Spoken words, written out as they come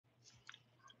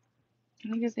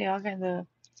You can see all kinds of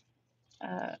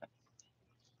uh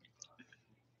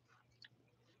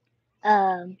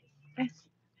Um,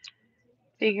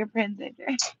 fingerprints right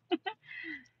there.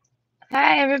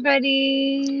 Hi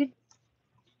everybody.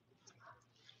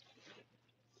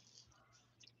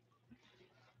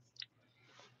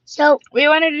 so We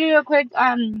wanted to do a quick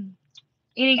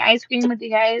eating ice cream with you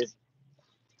guys.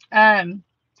 Um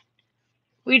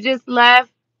we just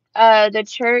left the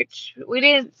church. We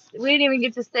didn't even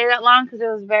get to stay that long because it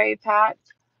was very packed.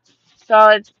 So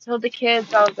I told the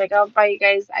kids, I was like, I'll buy you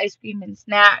guys ice cream and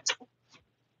snacks.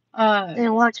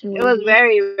 and watching It was movie.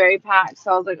 very packed.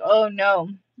 So I was like, oh no.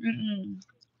 Mm-mm.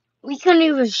 We couldn't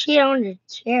even sit on the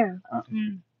chair.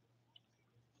 Uh-mm.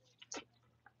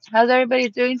 How's everybody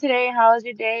doing today? How was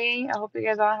your day? I hope you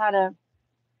guys all had a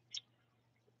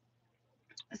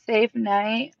safe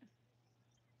night.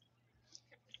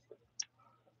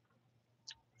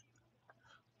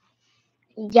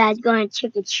 You guys going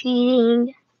trick or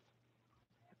treating?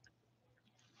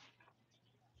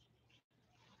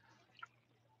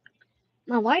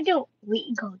 Mom, why don't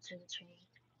we go trick or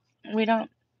treating? We don't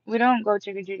we don't go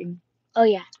trick or treating. Oh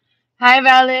yeah. Hi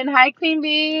Valen. Hi Queen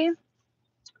Bee.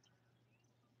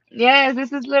 Yes,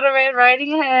 this is Little Red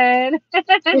Riding Hood.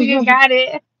 You got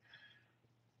it.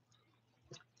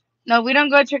 No, we don't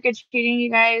go trick or treating,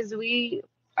 you guys.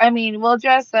 I mean, we'll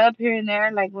dress up here and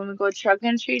there, like when we go truck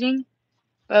and treating,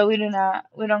 but we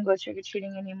don't go trick or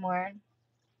treating anymore.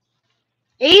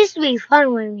 It used to be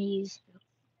fun when we used to.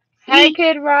 Hi, We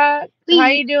Kid Rock. How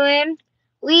we you doing?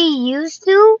 we used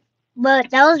to, but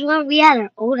that was when we had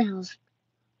our old house.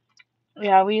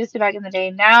 Yeah, we used to back in the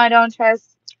day. Now I don't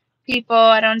trust people.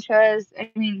 I don't trust.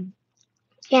 I mean,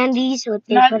 Candies, what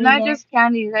they not put in not there. just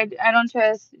candies. I don't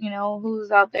trust.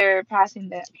 Who's out there passing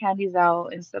the candies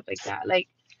out and stuff like that. Like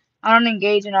I don't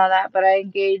engage in all that, but I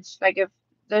engage like if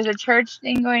there's a church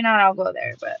thing going on, I'll go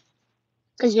there. But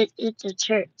Because it's a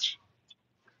church.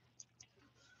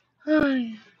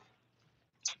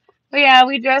 but yeah,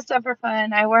 we dressed up for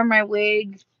fun. I wore my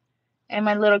wig and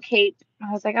my little cape.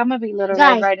 I was like, I'm gonna be Little Red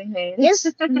Guys, Riding Hood. guess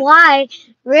why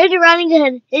Red Riding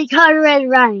Hood is called Red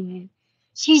Riding Hood?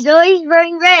 She's always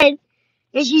wearing red,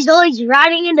 and she's always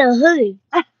riding in the hood.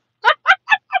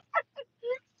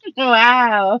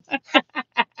 Wow.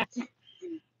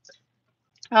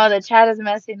 Oh, the chat is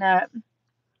messing up.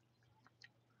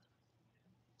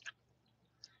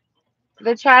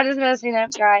 The chat is messing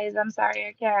up, guys. I'm sorry,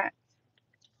 I can't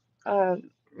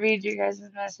read you guys'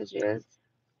 messages.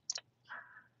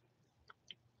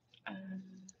 Um,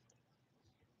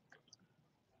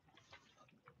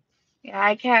 yeah,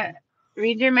 I can't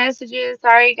read your messages.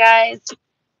 Sorry, guys.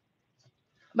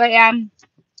 But yeah,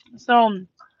 so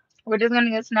we're just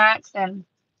gonna get snacks and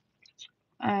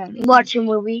um, Watch a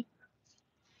movie.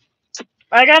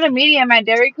 I got a medium at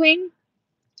Dairy Queen,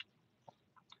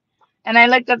 and I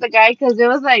looked at the guy because it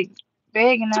was like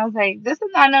big, and I was like, "This is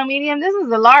not no medium. This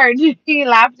is a large." He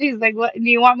laughed. He's like, "What? Do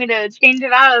you want me to change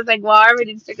it out?" I was like, "Well, I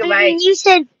already took a bite." And you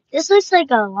said, this looks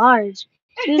like a large.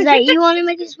 She was like, you want to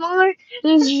make it smaller?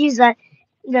 And she's like,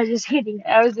 no, just kidding.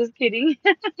 I was just kidding.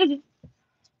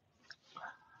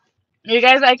 You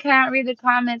guys, I can't read the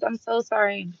comments. I'm so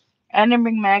sorry. I didn't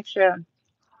bring my extra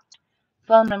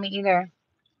phone with me either.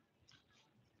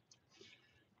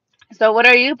 So what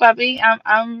are you, puppy?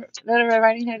 I'm Little Red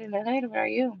Riding Hood in the hood. What are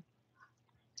you?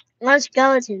 My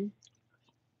skeleton.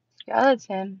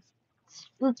 Skeleton.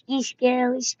 Spooky,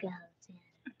 scary skeleton.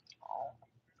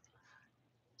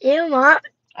 Ew, Mom.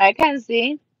 I can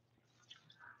see.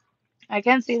 I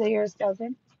can see that you're a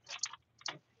skeleton.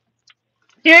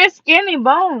 You're a skinny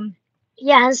bone.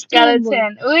 Yeah, skinny boy.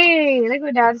 Skeleton. Ooh, look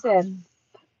what Dad said.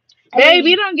 Babe,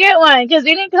 you I don't get one because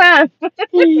you didn't come.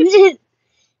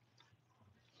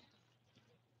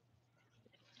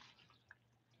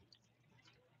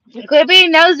 Quit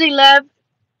being nosy, love.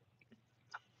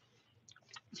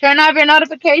 Turn off your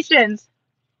notifications.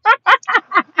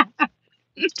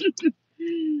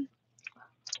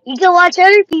 You can watch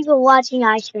other people watching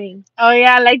ice cream. Oh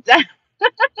yeah, like that.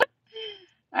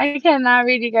 I cannot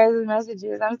read you guys'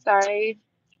 messages. I'm sorry.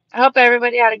 I hope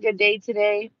everybody had a good day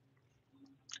today.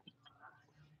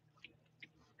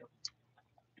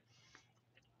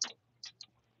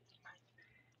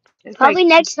 It's like, Probably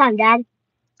next time, Dad.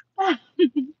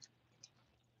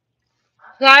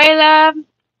 sorry, love.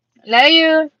 Love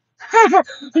you.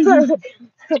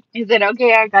 He said,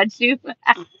 okay, I got you.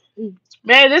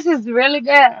 Babe, this is really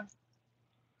good.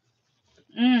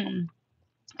 Mm.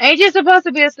 Ain't you supposed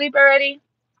to be asleep already?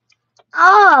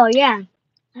 Oh, yeah.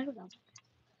 I don't know.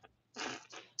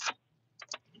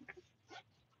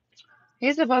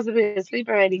 He's supposed to be asleep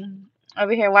already.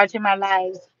 Over here watching my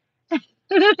lives.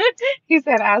 He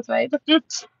said housewife.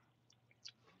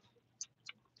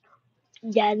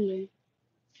 Jasmine.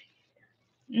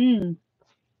 Mmm,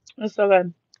 that's so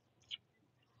good.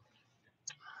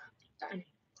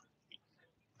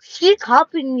 She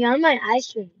copied me on my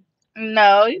ice cream.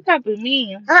 No, you copied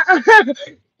me.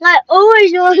 I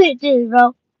always wanted this,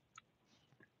 bro.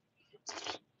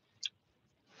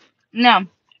 No,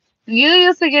 you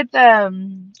used to get the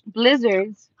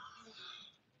blizzards.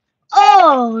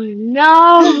 Oh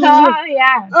no! Oh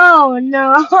yeah, Oh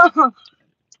no!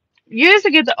 you used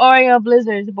to get the Oreo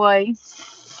blizzards, boy.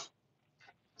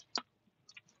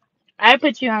 I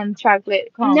put you on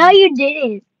chocolate No, cone. you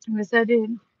didn't. Yes, I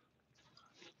did.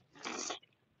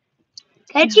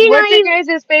 Can't you What's not your even?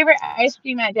 guys' favorite ice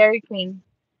cream at Dairy Queen?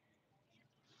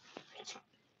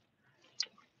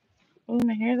 Oh,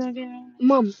 my hair's again.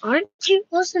 Mom, aren't you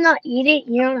supposed to not eat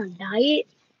it? You're on a diet.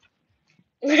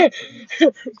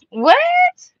 What?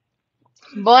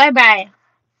 Boy, bye.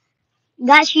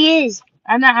 That she is.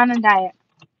 I'm not on a diet.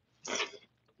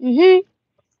 Mhm.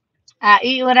 I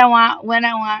eat what I want, when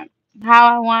I want,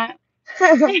 how I want.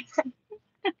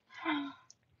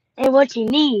 And what you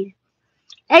need.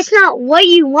 It's not what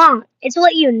you want. It's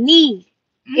what you need.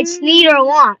 It's need or Mm.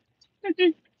 want.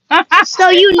 So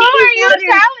Who you need are you water.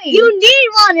 telling? You need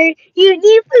water. You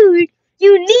need food.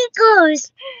 You need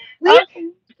clothes. We, Okay.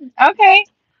 Okay.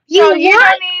 you So you want?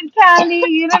 don't need candy.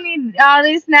 You don't need all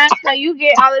these snacks that you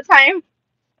get all the time.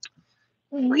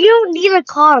 We don't need a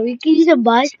car. We can use a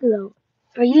bicycle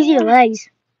or use your legs.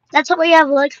 That's what we have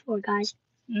legs for, guys.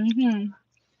 Hmm.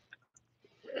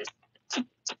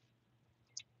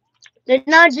 They're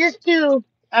not just to.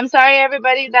 I'm sorry,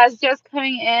 everybody that's just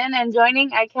coming in and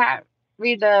joining. I can't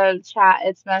read the chat.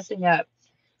 It's messing up.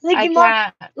 Look I at my.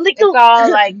 can't. Look It's at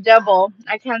all like double.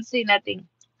 I can't see nothing.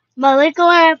 my. Look at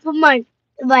when I put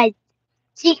my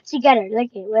teeth together.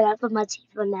 Look at when I put my teeth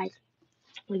on that.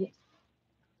 Look at.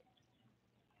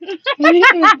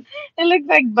 It looks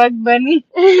like Bug Bunny.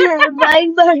 Bye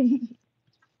bye.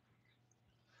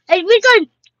 And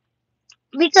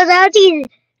because I have these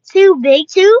two big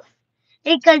tooth,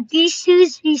 because these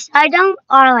shoes beside them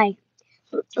are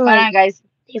Hold like on, guys.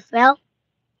 they fell.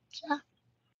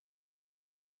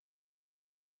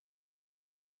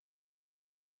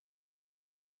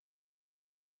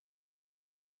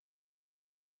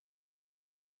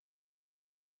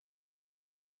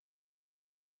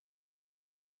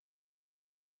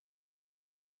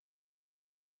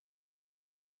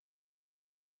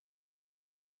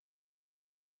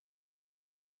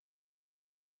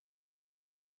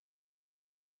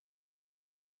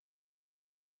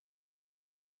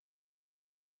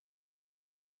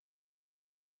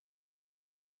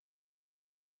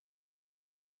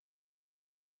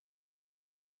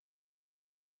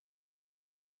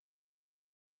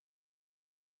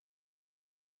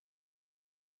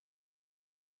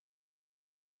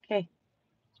 Okay.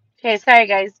 Okay. Sorry,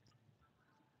 guys.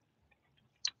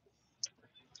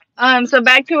 So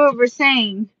back to what we're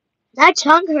saying, That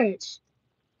chunk hurts.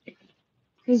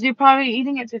 because you're probably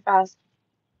eating it too fast.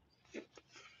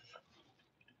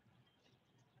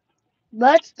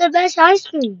 What's the best ice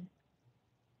cream?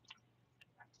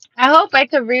 I hope I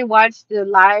could rewatch the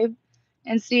live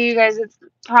and see you guys'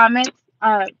 comments.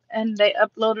 And they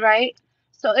upload right.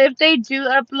 So if they do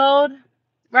upload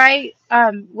right,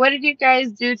 what did you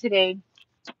guys do today?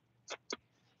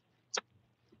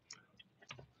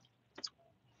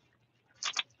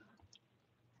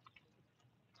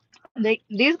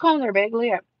 These cones are big. Look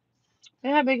at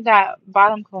how big that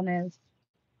bottom cone is.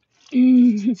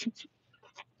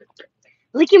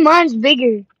 Look at mine's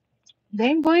bigger.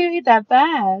 Dang boy, you eat that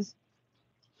fast.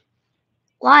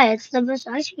 Why? It's the best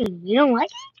ice cream. You don't like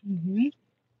it? Hmm.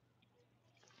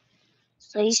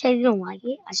 So you said you don't like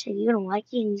it. I said you don't like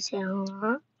it, and you said,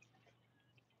 huh?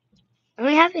 I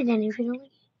mean, have it then if you don't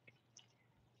like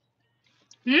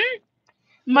Hmm.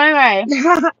 My way.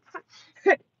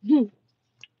 it.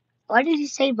 Why did you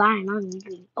say bye and not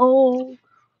leaving? Oh.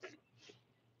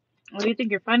 What do you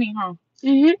think? You're funny, huh?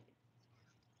 Mhm.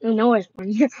 You know it's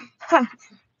funny.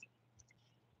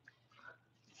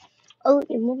 Oh,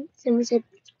 and then someone said,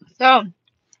 So,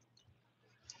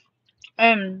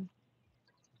 um,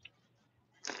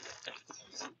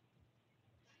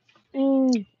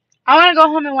 mm, I want to go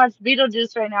home and watch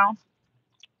Beetlejuice right now.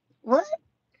 what?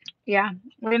 Yeah,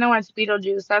 we're gonna watch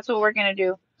Beetlejuice. That's what we're gonna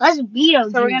do. That's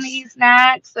So we're gonna Beetlejuice. eat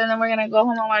snacks, and then we're gonna go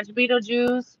home and watch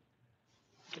Beetlejuice,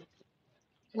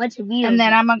 What's a and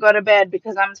then Beetlejuice? I'm gonna go to bed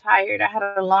because I'm tired. I had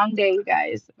a long day, you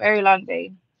guys. Very long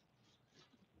day.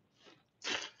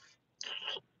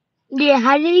 Yeah,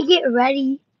 how did he get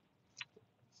ready?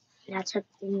 That took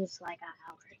things like an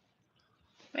hour.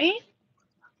 Me?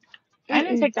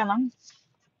 didn't take that long.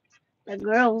 The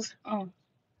girls. Oh.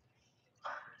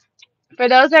 For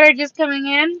those that are just coming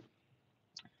in,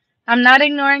 I'm not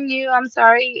ignoring you. I'm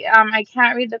sorry. I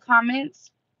can't read the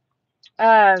comments.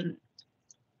 Um,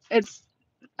 it's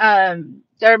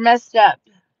they're messed up,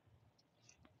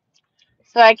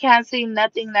 so I can't see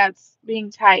nothing that's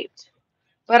being typed.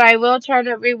 But I will try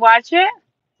to rewatch it.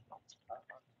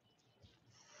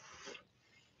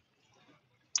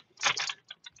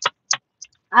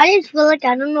 I just feel like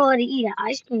I don't know how to eat an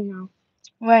ice cream now.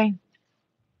 Wait,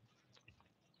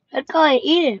 That's how I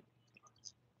eat it.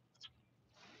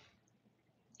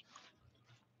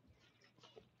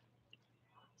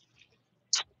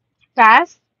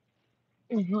 fast.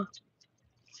 Mm-hmm.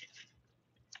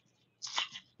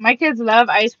 My kids love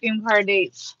ice cream car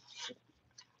dates.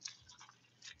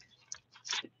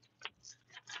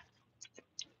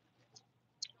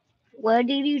 What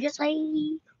did you just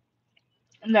say?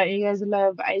 That you guys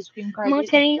love ice cream car Mom, dates.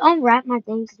 can you unwrap my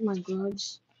things in my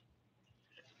gloves?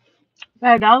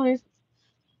 $5.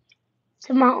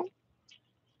 Tomorrow,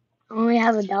 I only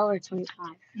have $1.25.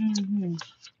 Mm-hmm.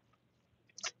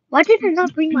 Why did I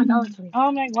not bring my $1.25? Oh,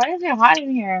 I'm like, why is it hot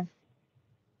in here?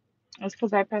 It's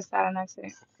because I pressed that on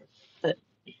accident.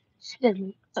 Excuse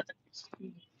me.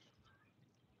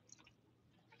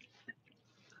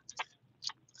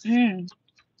 Mm.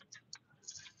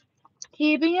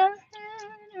 Keeping your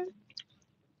hand.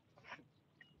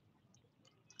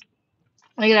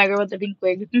 Look at that girl with the pink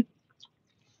wig.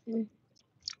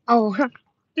 Oh,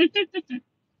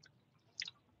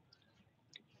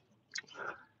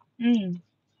 Mm.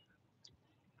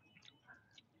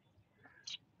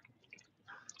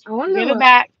 I wonder Give it what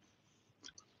back.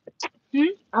 Hmm?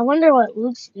 I wonder what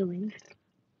Luke's doing.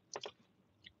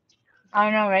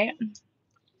 I know, right?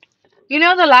 You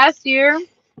know, the last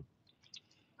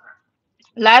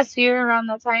year around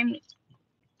that time,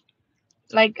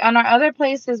 like on our other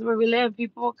places where we live,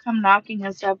 people would come knocking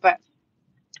and stuff. But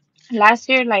last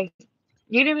year, like,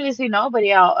 you didn't really see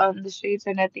nobody out on the streets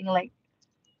or nothing. Like,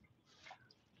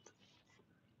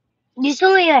 There's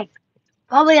only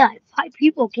probably 5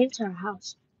 people came to our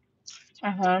house.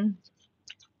 uh huh,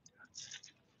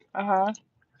 uh huh.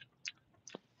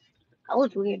 That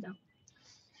was weird though.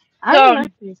 I don't So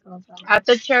like this all though. at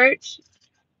the church,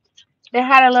 they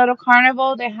had a little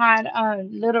carnival. They had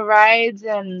little rides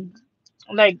and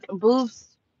like booths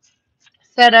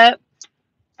set up,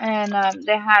 and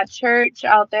they had church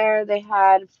out there. They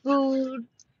had food.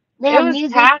 They It have was music.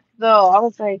 packed though. I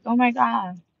was like, oh my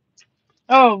god.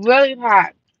 Oh, really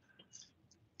packed.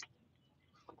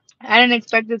 I didn't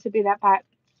expect it to be that packed.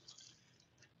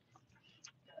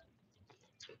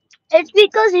 It's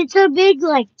because it's a big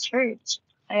church.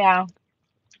 Yeah,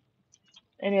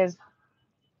 it is.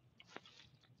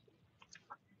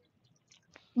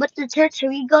 But the church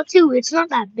we go to, it's not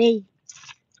that big.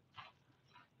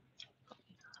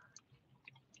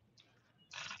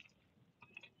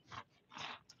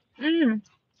 Mm.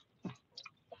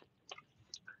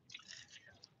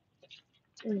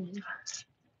 Mm.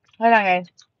 Hold on, guys.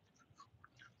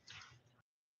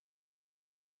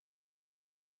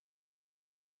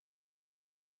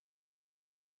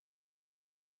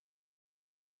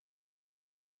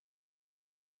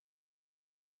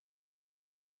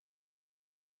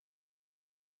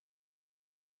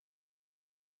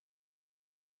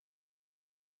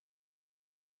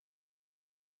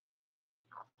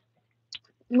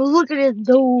 Look at this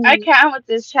I dude. can't with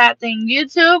this chat thing.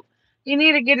 YouTube, you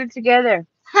need to get it together.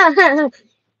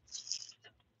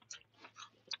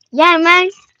 Yeah,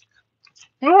 man.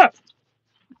 Look,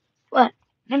 What?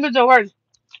 look at the words.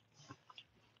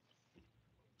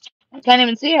 I can't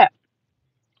even see it.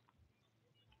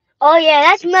 Oh yeah,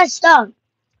 that's messed up.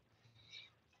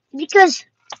 Because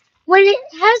when it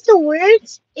has the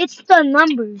words, it's the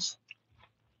numbers.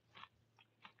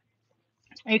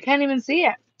 You can't even see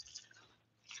it.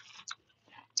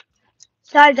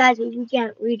 Sorry guys if you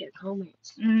can't read the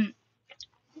comments. Mm.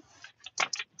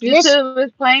 This YouTube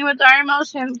is playing with our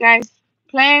emotions, guys.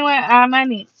 Playing with our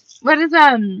money. What does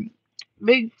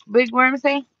big worm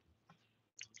say?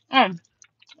 Mm.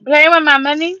 Playing with my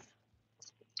money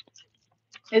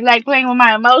is like playing with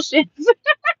my emotions.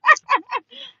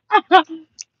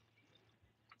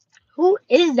 who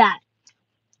is that?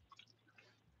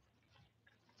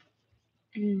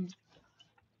 Mm.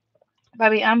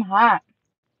 Baby, I'm hot.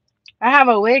 I have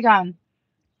a wig on.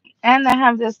 And I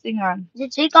have this thing on.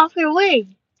 Just take off your wig.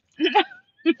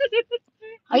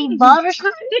 Are you bald or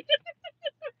something?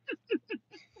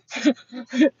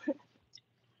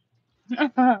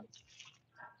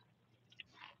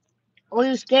 Or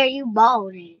you scared you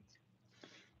bald?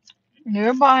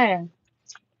 You're buying.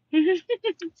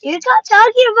 You stop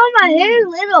talking about my hair,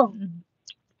 little.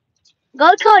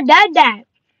 Go tell Dad that.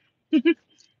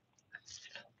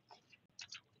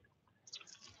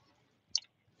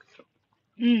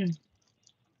 Mm.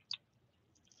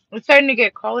 It's starting to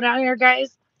get cold out here,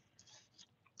 guys.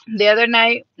 The other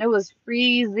night, it was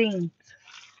freezing.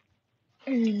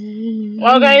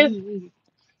 Well, guys,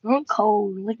 I'm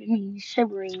cold. Look at me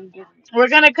shivering. we're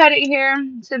going to cut it here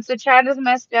since the chat is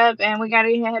messed up and we got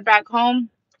to head back home.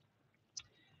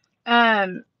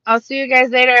 I'll see you guys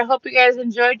later. I hope you guys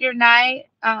enjoyed your night.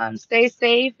 Stay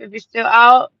safe if you're still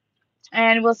out.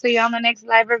 And we'll see you on the next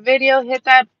live or video. Hit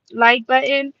that like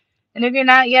button. And if you're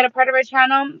not yet a part of our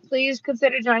channel, please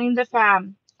consider joining the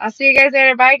fam. I'll see you guys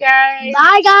later. Bye, guys.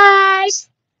 Bye, guys.